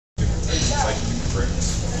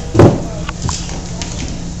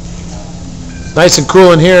Nice and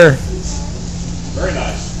cool in here. Very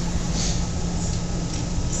nice.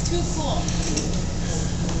 It's too cool.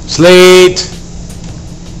 Slate.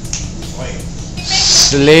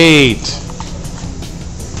 Slate.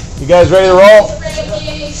 You guys ready to roll?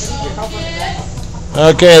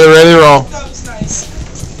 Okay, they're ready to roll. That was nice.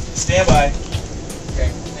 Stand by.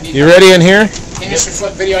 Okay. You ready in here? Can't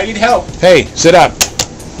flip video. I need help. Hey, sit up.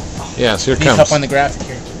 Yes, here it Need comes. help on the graphic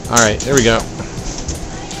here. All right, there we go.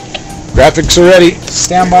 Graphics are ready.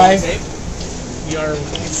 Stand by. We are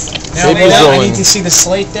now Tape is I rolling. need to see the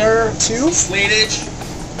slate there too. Slatage.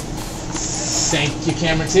 Thank you,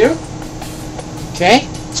 camera 2. Okay,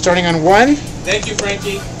 starting on 1. Thank you,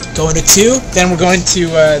 Frankie. Going to 2. Then we're going to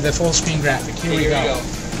the full screen graphic. Here we go.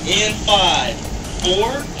 In 5,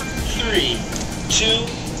 4, 3, 2,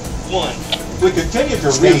 1. We continue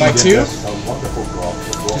to Stand read by in 2. this wonderful book.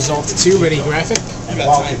 Dissolve to 2. Ready graphic.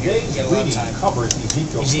 While today's reading covers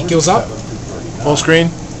Ezekiel's up. Full screen?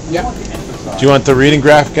 Yep. Do you want the reading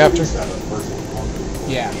graphic after?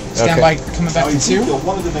 Yeah. Stand by. Coming back to 2. Ezekiel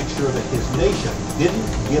wanted to make sure that his nation didn't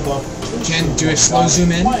give up. Jen, do a slow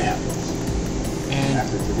zoom in.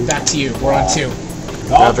 And back to you. We're on 2.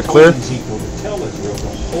 Graphic clear? All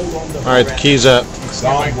All right, the key's up.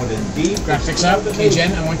 Graphics up. Okay,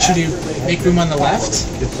 Jen, I want you to make room on the left.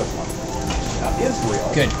 Now Israel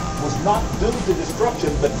Good. was not doomed to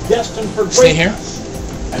destruction, but destined for greatness. Stay here.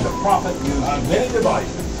 And the prophet used many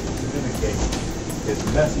devices to communicate his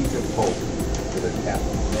message of hope to the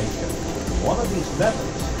captive nation. One of these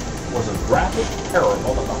methods was a graphic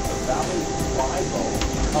parable about the valley of dry bones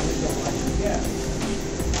coming to life again.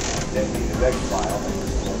 And then needed exile and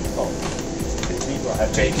restored hope.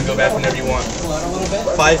 Okay, you can go back whenever you want. Pull out a little bit.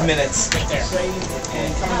 5 minutes. Right there.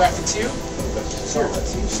 And coming back to 2.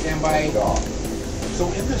 Stand by. So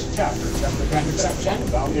in this chapter, Graphics up, Jen.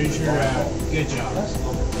 Here's your good job. Let's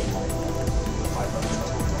pull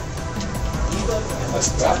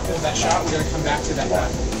that shot. We're going to come back to that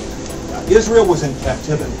graphic. Israel was in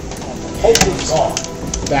captivity. Hope was gone.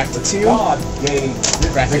 Back to 2. God gave this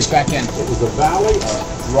Graphics back in. It was a valley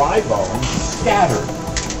of dry bones scattered.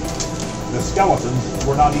 The skeletons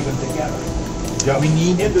were not even together. We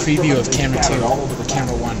need a preview of camera 2 or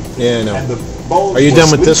camera 1. Yeah, I know. And the bones Are you were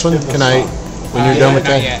done with this bleached one? in the Can I, sun. when you're done with Not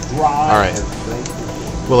that? yet. Dry All right. as they could.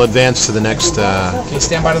 We'll advance to the next. Okay,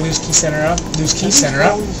 stand by to lose key center up. Lose key center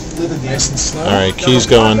up. Nice and slow. All right, key's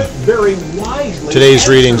going. Very wisely Today's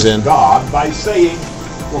reading's in. God by saying,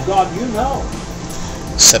 well, God, you know.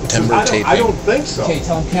 September I taping don't think so. Okay,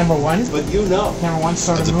 tell him camera 1. But you know. Camera 1,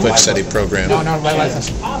 start of to the move. Quick Study program. No, right like this.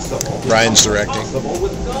 Possible. Ryan's directing. Possible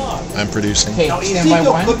with God. I'm producing. Okay, Now, stand by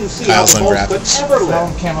Ezekiel 1. couldn't see Kyle's how on the bones graphics. could ever Tell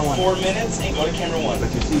live. him camera 1. 4 minutes and go to camera 1.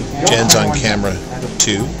 But you see, Jen's on Camera camera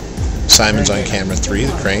 2. Simon's on camera 3,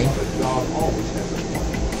 the crane. God always has a plan.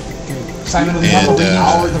 Good. Simon, do we have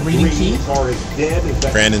the reading key?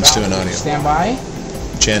 Brandon's doing audio. Stand by.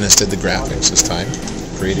 Janice did the graphics this time,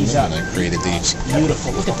 creating them, and I created these.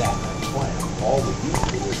 Beautiful. Look at that.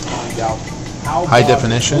 High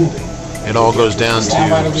definition. It all goes down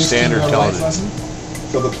Stand by to to lose key standard to go to life television.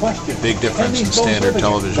 lesson. So the question, Big difference in standard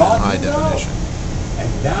television and high definition. And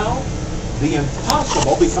now the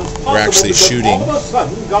impossible becomes possible. We're actually because shooting. all of a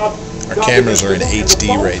sudden, God Our cameras are in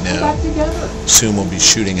HD right now. together. Soon we'll be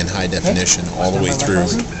shooting in high definition all the way through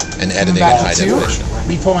and editing in Back high to 2. definition.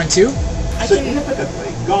 Repo on 2.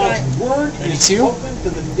 Significantly, God's word Ready, is 2? spoken to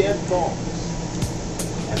the dead bones.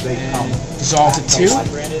 And they come. And dissolve to 2.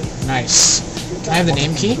 Nice. Can I have the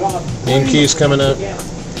name key? Name key's coming up.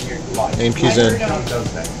 Name key's in.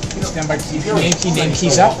 Stand by. Name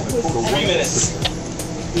key's up. 3 minutes.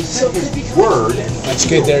 He sent his word. That's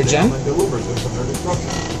good there, Jen. The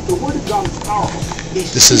word of God is powerful.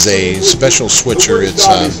 This is a special switcher. It's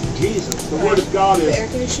The word of God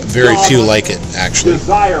is very few like it, actually.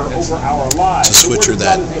 desire over our lives. It's a switcher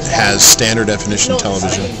that has standard definition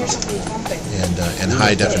television and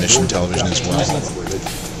high definition television as well.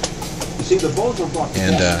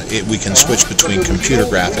 And we can switch between computer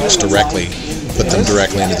graphics directly, put them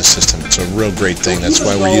directly into the system. It's a real great thing. That's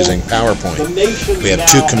why we're using PowerPoint. We have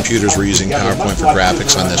 2 computers we're using PowerPoint for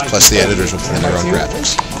graphics on this, plus the editors will put in their own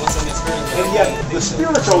graphics. And yet, the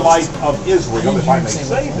spiritual life of Israel, if I may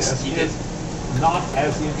say this, is not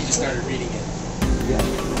as in. We just started reading it.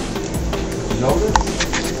 Notice.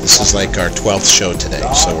 This is like our 12th show today,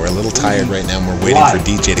 so we're a little tired right now, and we're waiting for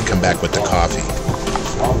DJ to come back with the coffee.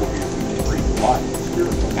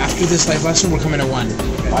 After this live lesson, we're coming to 1.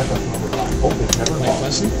 Live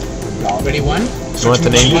lesson. Ready, 1? You want the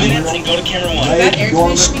name? 2 minutes and go to camera 1. That air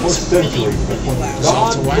conditioning is really, really loud.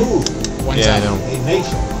 Dissolve to 1. 1's Yeah, I up. know. A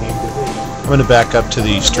nation came to be. going to back up to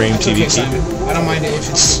the Stream TV Okay, key. Simon. I don't mind it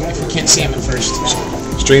if we can't see him at first.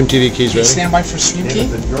 Stream TV key's ready. Stand by for stream key.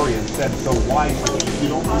 The jury has said so wisely, you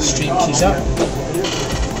don't really Stream know keys up.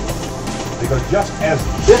 because just as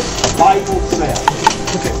this Bible says,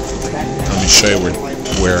 Let me show you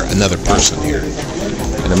where another person here.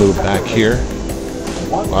 I'm going to move back here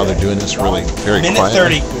while they're doing this really very Minute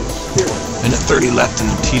quietly. 30. Minute 30 left in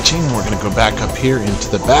the teaching. We're going to go back up here into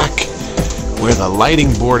the back where the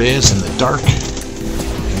lighting board is in the dark.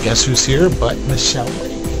 And guess who's here but Michelle?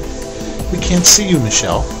 We can't see you,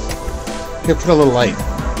 Michelle. Here, put a little light.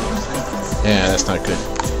 Yeah, that's not good.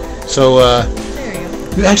 So, There you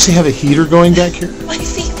go. you actually have a heater going back here? My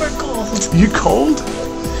feet were cold. You cold?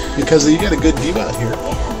 Because you got a good view out here.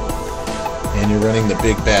 And you're running the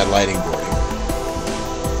big bad lighting board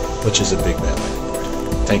here. Which is a big bad lighting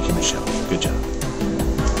board. Thank you, Michelle. Good job.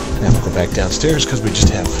 Now we'll go back downstairs because we just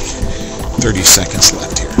have like 30 seconds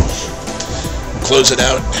left here. We'll close it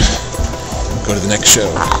out. We'll go to the next show.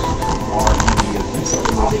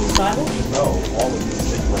 no, all of these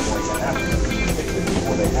things were going to happen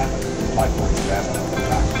before they happened. Like for example, the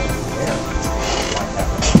fact that there, like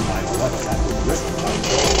happened on 9/11, that was written by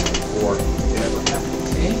or it ever happened.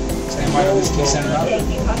 Okay. Stand by on this key center up.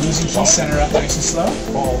 Losing key center up nice and slow.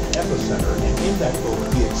 Called epicenter, and in that book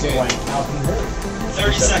he explained how he heard.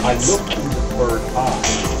 30 He said, I seconds. looked through the third eye.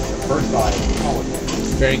 The first eye is politics.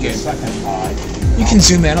 Very The good. second eye You can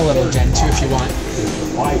zoom in a little, Jen, too, if you want. is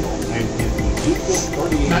the Bible, and in Ezekiel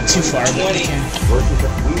 38 Not too far, but you can. verses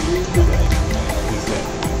that we read today, he said,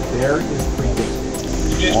 there is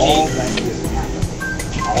predicted all that is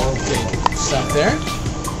happening. Our world. Stop there.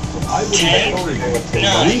 I would 10, encourage you to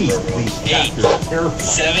 9, read these 8, chapters carefully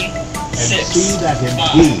 7, and 6, see that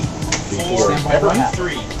 5, indeed, before it 4, ever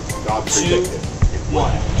happened, 3, God 2, predicted. 1.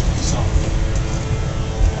 So.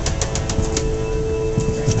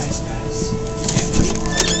 Very nice, guys.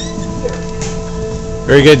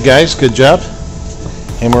 Very good, guys. Good job.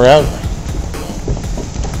 And we're out.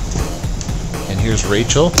 And here's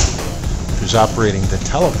Rachel, who's operating the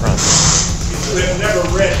teleprompter. We've never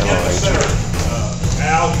read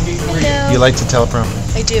Al, you need to read it. Hello. You like the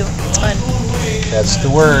teleprompter? I do. It's fun. That's the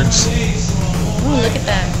words. Ooh, look at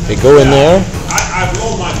that. They go in there. I've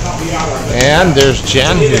rolled my copy out of it. And there's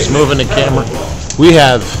Jen, who's moving the camera. We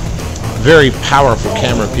have very powerful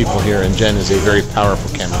camera people here, and Jen is a very powerful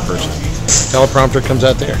camera person. Teleprompter comes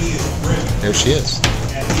out there. There she is.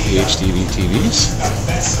 The HDV TVs.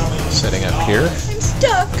 Setting up here. I'm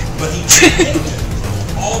stuck.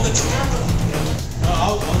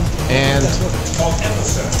 And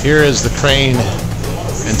here is the crane,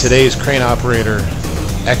 and today's crane operator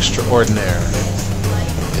extraordinaire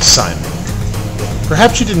is Simon.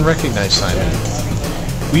 Perhaps you didn't recognize Simon.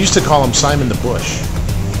 We used to call him Simon the Bush.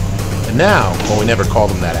 And now, well, we never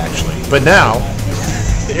called him that actually, but now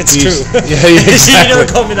It's he's- true. Yeah, You exactly. never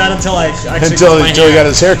called me that until I actually Until got my he hair. got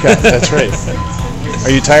his haircut. That's right. Are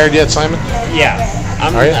you tired yet, Simon? Yeah,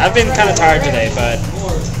 Are you? I've been kind of tired today, but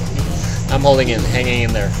I'm hanging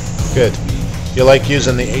in there. Good. You like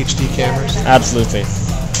using the HD cameras? Absolutely.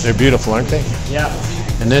 They're beautiful, aren't they? Yeah.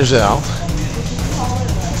 And there's Al.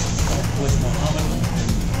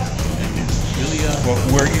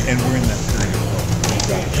 We're in that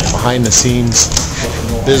period. Behind the scenes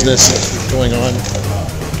business going on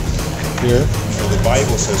here. The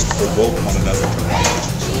Bible says to provoke one another to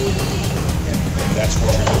righteousness. And that's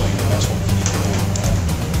what you're doing, and that's what we need to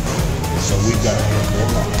do. So we've got to have more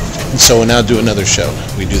love. And so we'll now do another show.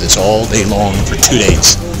 We do this all day long for 2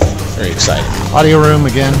 days. Very exciting. Audio room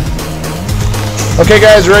again. Okay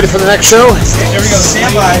guys, ready for the next show? There we go.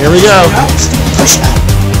 Stand by. Here we go.